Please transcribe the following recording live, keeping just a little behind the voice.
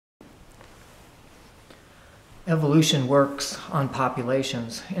evolution works on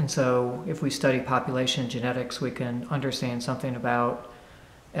populations, and so if we study population genetics, we can understand something about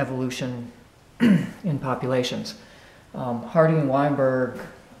evolution in populations. Hardy and Weinberg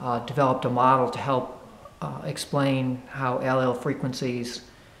developed a model to help explain how allele frequencies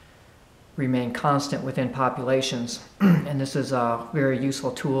remain constant within populations, and this is a very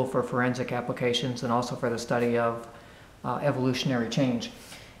useful tool for forensic applications and also for the study of evolutionary change.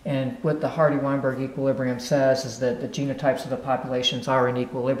 And what the Hardy-Weinberg equilibrium says is that the genotypes of the populations are in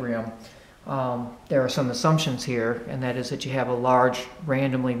equilibrium. There are some assumptions here, and that is that you have a large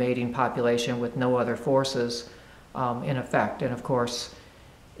randomly mating population with no other forces in effect. And of course,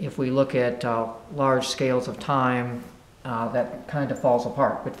 if we look at large scales of time, that kind of falls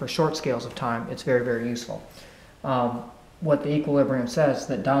apart. But for short scales of time, it's very, very useful. What the equilibrium says is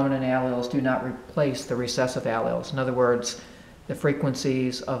that dominant alleles do not replace the recessive alleles. In other words, the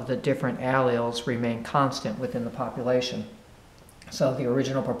frequencies of the different alleles remain constant within the population. So the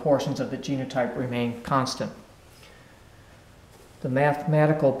original proportions of the genotype remain constant. The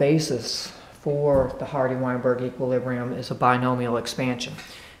mathematical basis for the Hardy-Weinberg equilibrium is a binomial expansion.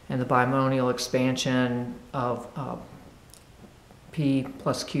 And the binomial expansion of P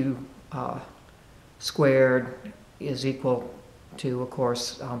plus Q squared is equal to, of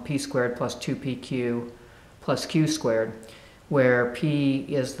course, P squared plus 2PQ plus Q squared, where P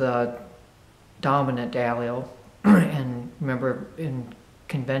is the dominant allele, and remember in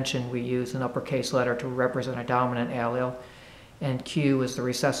convention we use an uppercase letter to represent a dominant allele, and Q is the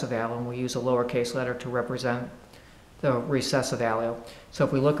recessive allele, and we use a lowercase letter to represent the recessive allele. So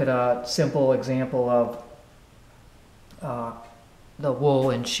if we look at a simple example of the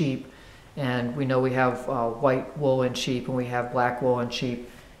wool in sheep, and we know we have white wool in sheep and we have black wool in sheep,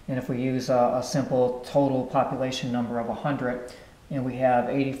 and if we use a simple total population number of 100, and we have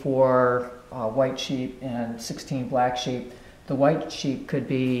 84 white sheep and 16 black sheep, the white sheep could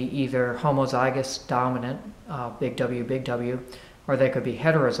be either homozygous dominant, big W, or they could be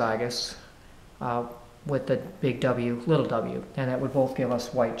heterozygous with the big W, little w, and that would both give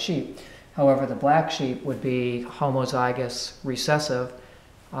us white sheep. However, the black sheep would be homozygous recessive,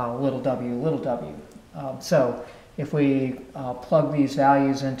 little w. So if we plug these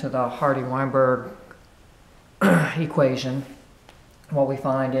values into the Hardy-Weinberg equation, what we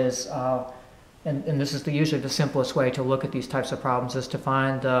find is, and this is usually the simplest way to look at these types of problems, is to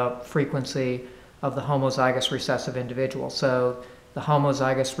find the frequency of the homozygous recessive individual. So the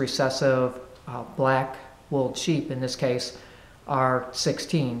homozygous recessive black-wooled sheep, in this case, are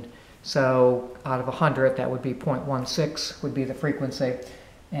 16. So out of 100, that would be 0.16 would be the frequency,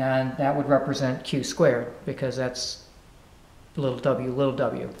 and that would represent Q squared, because that's little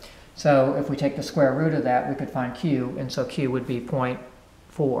w. So if we take the square root of that, we could find Q, and so Q would be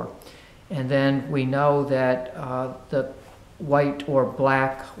 0.4. And then we know that the white or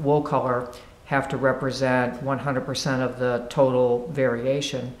black wool color have to represent 100% of the total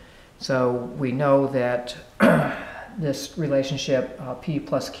variation. So we know that this relationship P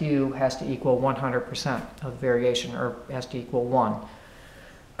plus Q has to equal 100% of variation, or has to equal 1.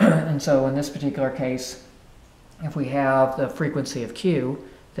 And so in this particular case, if we have the frequency of Q,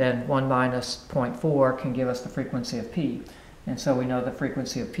 then 1 minus 0.4 can give us the frequency of P. And so we know the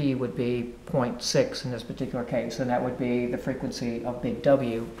frequency of P would be 0.6 in this particular case, and that would be the frequency of big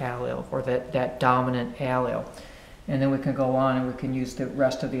W allele, or that dominant allele. And then we can go on and we can use the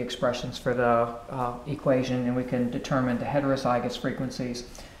rest of the expressions for the equation, and we can determine the heterozygous frequencies.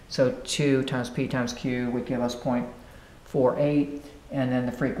 So 2 times P times Q would give us 0.48, and then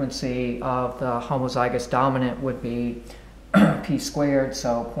the frequency of the homozygous dominant would be P squared,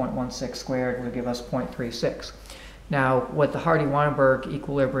 so 0.16 squared would give us 0.36. Now, what the Hardy-Weinberg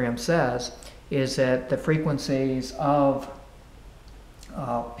equilibrium says is that the frequencies of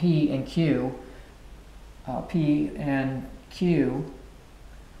P and Q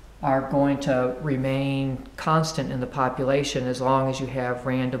are going to remain constant in the population as long as you have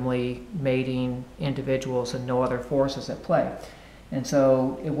randomly mating individuals and no other forces at play. And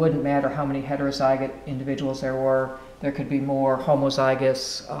so it wouldn't matter how many heterozygous individuals there were. There could be more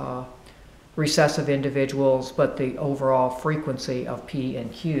homozygous recessive individuals, but the overall frequency of P and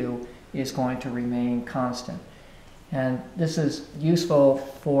Q is going to remain constant. And this is useful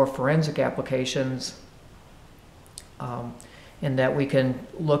for forensic applications in that we can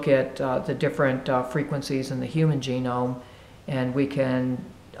look at the different frequencies in the human genome, and we can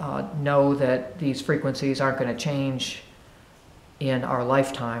know that these frequencies aren't going to change in our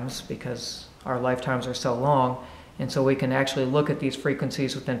lifetimes because our lifetimes are so long. And so we can actually look at these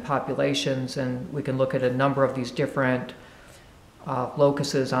frequencies within populations, and we can look at a number of these different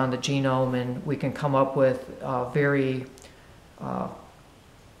locuses on the genome, and we can come up with very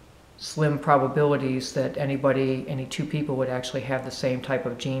slim probabilities that any two people would actually have the same type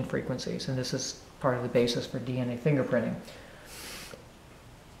of gene frequencies, and this is part of the basis for DNA fingerprinting.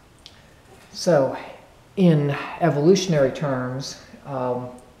 So, in evolutionary terms,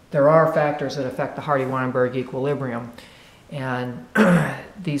 there are factors that affect the Hardy-Weinberg equilibrium, and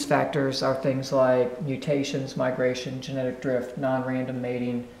these factors are things like mutations, migration, genetic drift, non-random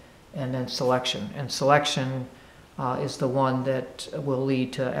mating, and then selection. And selection is the one that will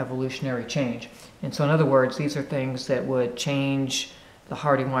lead to evolutionary change. And so in other words, these are things that would change the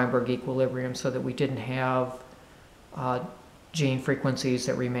Hardy-Weinberg equilibrium so that we didn't have gene frequencies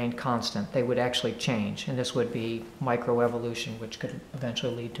that remained constant. They would actually change, and this would be microevolution, which could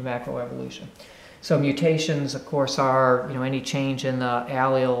eventually lead to macroevolution. So mutations, of course, are any change in the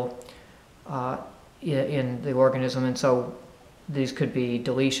allele in the organism, and so these could be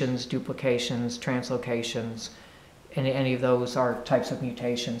deletions, duplications, translocations. Any of those are types of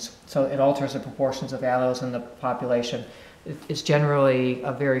mutations. So it alters the proportions of alleles in the population. It's generally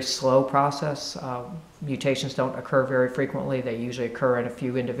a very slow process. Mutations don't occur very frequently. They usually occur in a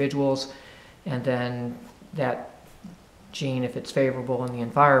few individuals, and then that gene, if it's favorable in the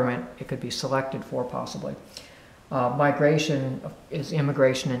environment, it could be selected for possibly. Migration is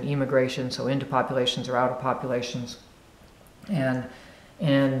immigration and emigration, so into populations or out of populations. And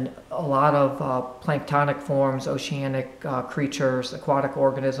a lot of planktonic forms, oceanic creatures, aquatic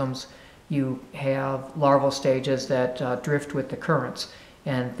organisms, you have larval stages that drift with the currents.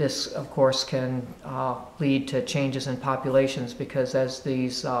 And this, of course, can lead to changes in populations, because as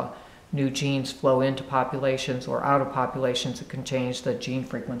these new genes flow into populations or out of populations, it can change the gene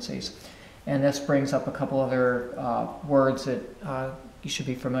frequencies. And this brings up a couple other words that you should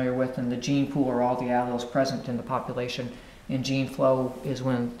be familiar with. And the gene pool are all the alleles present in the population. And gene flow is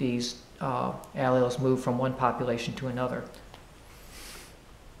when these alleles move from one population to another.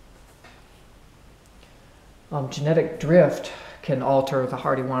 Genetic drift can alter the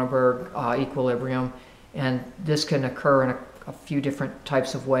Hardy-Weinberg equilibrium, and this can occur in a few different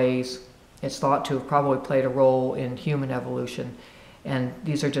types of ways. It's thought to have probably played a role in human evolution, and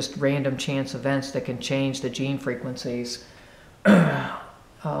these are just random chance events that can change the gene frequencies.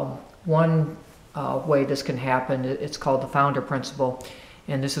 One way this can happen, it's called the founder principle,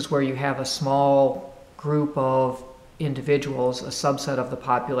 and this is where you have a small group of individuals, a subset of the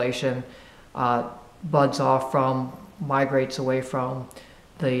population, buds off from, migrates away from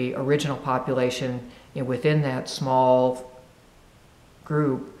the original population, and within that small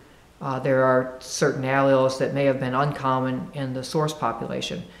group there are certain alleles that may have been uncommon in the source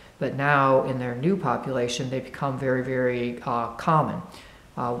population, but now in their new population they become very, very common.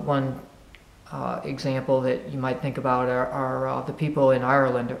 One example that you might think about are the people in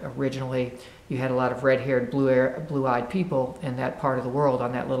Ireland. Originally you had a lot of red-haired, blue-eyed people in that part of the world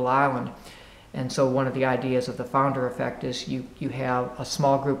on that little island. And so one of the ideas of the founder effect is you have a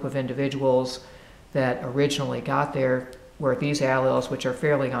small group of individuals that originally got there, where these alleles, which are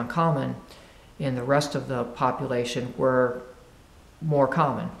fairly uncommon in the rest of the population, were more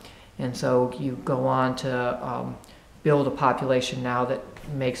common. And so you go on to build a population now that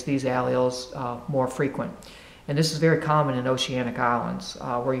makes these alleles more frequent. And this is very common in oceanic islands,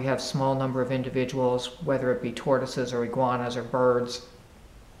 where you have a small number of individuals, whether it be tortoises or iguanas or birds,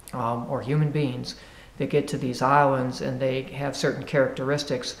 or human beings, that get to these islands and they have certain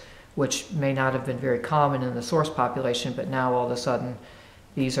characteristics which may not have been very common in the source population, but now all of a sudden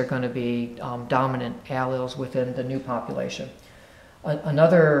these are going to be dominant alleles within the new population.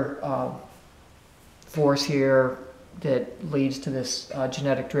 Another force here that leads to this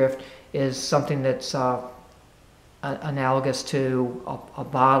genetic drift is something that's analogous to a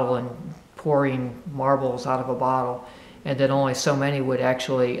bottle and pouring marbles out of a bottle, and that only so many would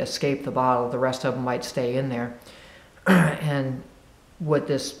actually escape the bottle. The rest of them might stay in there. And what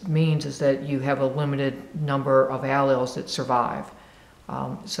this means is that you have a limited number of alleles that survive.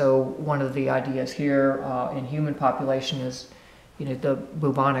 So one of the ideas here in human population is, the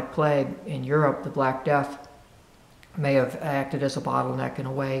bubonic plague in Europe, the Black Death, may have acted as a bottleneck in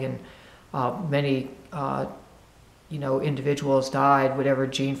a way, and many individuals died. Whatever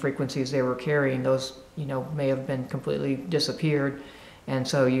gene frequencies they were carrying, those may have been completely disappeared, and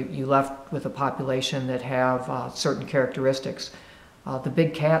so you left with a population that have certain characteristics. The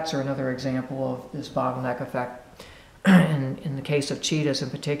big cats are another example of this bottleneck effect. In the case of cheetahs in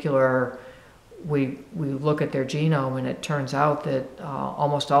particular, we look at their genome, and it turns out that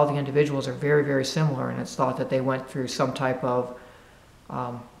almost all the individuals are very, very similar, and it's thought that they went through some type of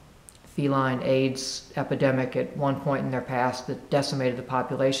feline AIDS epidemic at one point in their past that decimated the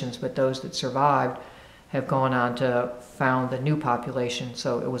populations, but those that survived have gone on to found the new population,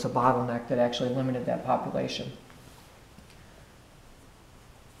 so it was a bottleneck that actually limited that population.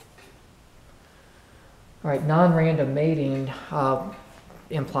 All right, non-random mating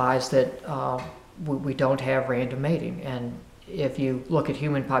implies that we don't have random mating, and if you look at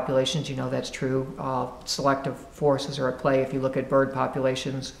human populations, you know that's true. Selective forces are at play. If you look at bird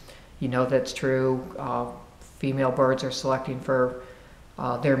populations, you know that's true. Female birds are selecting for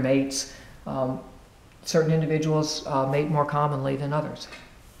their mates. Certain individuals mate more commonly than others.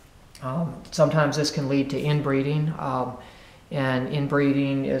 Sometimes this can lead to inbreeding, and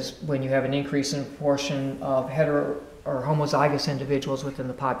inbreeding is when you have an increase in proportion of hetero or homozygous individuals within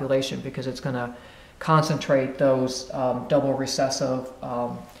the population, because it's going to concentrate those double recessive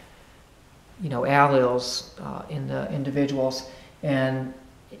alleles in the individuals. And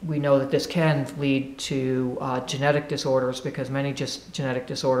we know that this can lead to genetic disorders, because many genetic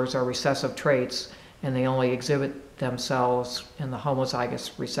disorders are recessive traits and they only exhibit themselves in the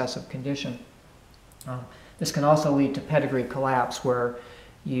homozygous recessive condition. This can also lead to pedigree collapse, where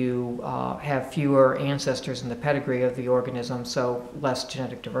you have fewer ancestors in the pedigree of the organism, so less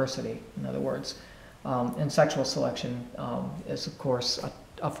genetic diversity, in other words. And sexual selection is, of course,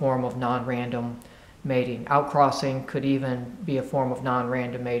 a form of non-random mating. Outcrossing could even be a form of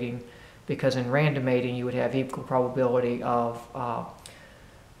non-random mating, because in random mating you would have equal probability of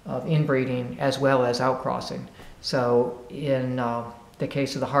inbreeding as well as outcrossing. So in the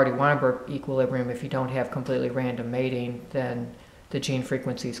case of the Hardy-Weinberg equilibrium, if you don't have completely random mating, then the gene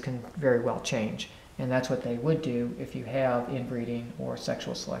frequencies can very well change. And that's what they would do if you have inbreeding or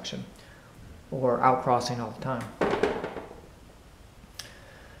sexual selection or outcrossing all the time.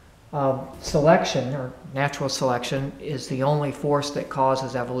 Selection, or natural selection, is the only force that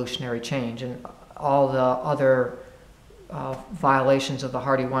causes evolutionary change, and all the other violations of the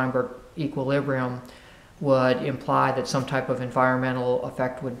Hardy-Weinberg equilibrium would imply that some type of environmental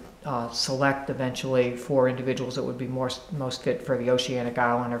effect would select eventually for individuals that would be most fit for the oceanic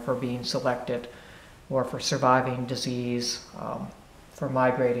island, or for being selected, or for surviving disease, for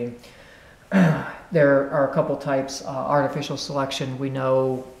migrating. There are a couple types. Artificial selection, we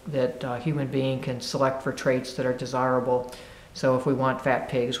know that a human being can select for traits that are desirable. So if we want fat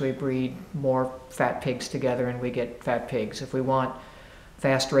pigs, we breed more fat pigs together and we get fat pigs. If we want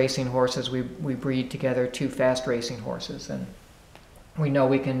fast racing horses, we breed together 2 fast racing horses. And we know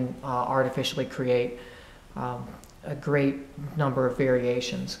we can artificially create a great number of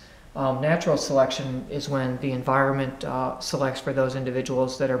variations. Natural selection is when the environment selects for those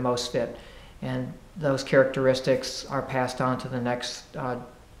individuals that are most fit, and those characteristics are passed on to the next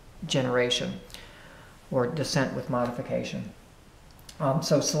generation, or descent with modification.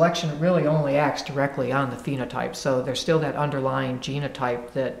 So selection really only acts directly on the phenotype. So there's still that underlying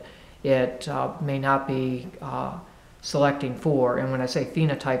genotype that it may not be selecting for. And when I say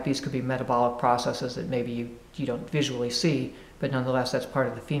phenotype, these could be metabolic processes that maybe you don't visually see, but nonetheless that's part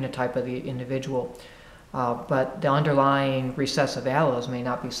of the phenotype of the individual. But the underlying recessive alleles may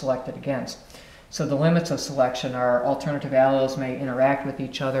not be selected against. So the limits of selection are alternative alleles may interact with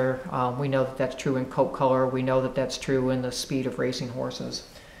each other. We know that that's true in coat color. We know that that's true in the speed of racing horses.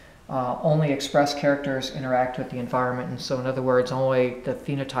 Only expressed characters interact with the environment, and so in other words, only the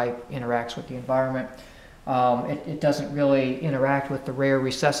phenotype interacts with the environment. It doesn't really interact with the rare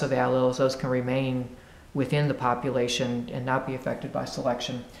recessive alleles. Those can remain within the population and not be affected by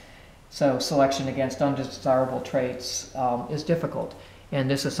selection. So selection against undesirable traits is difficult. And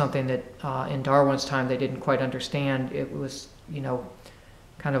this is something that in Darwin's time they didn't quite understand. It was,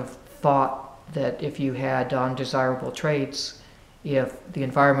 kind of thought that if you had undesirable traits, if the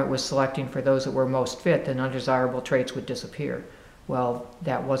environment was selecting for those that were most fit, then undesirable traits would disappear. Well,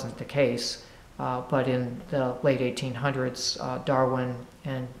 that wasn't the case. But in the late 1800s, Darwin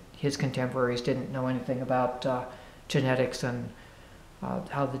and his contemporaries didn't know anything about genetics and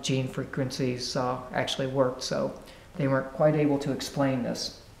how the gene frequencies actually worked. So they weren't quite able to explain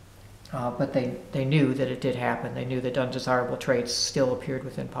this, but they knew that it did happen. They knew that undesirable traits still appeared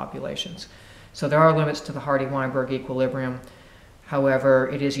within populations. So there are limits to the Hardy-Weinberg equilibrium. However,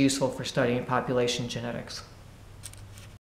 it is useful for studying population genetics.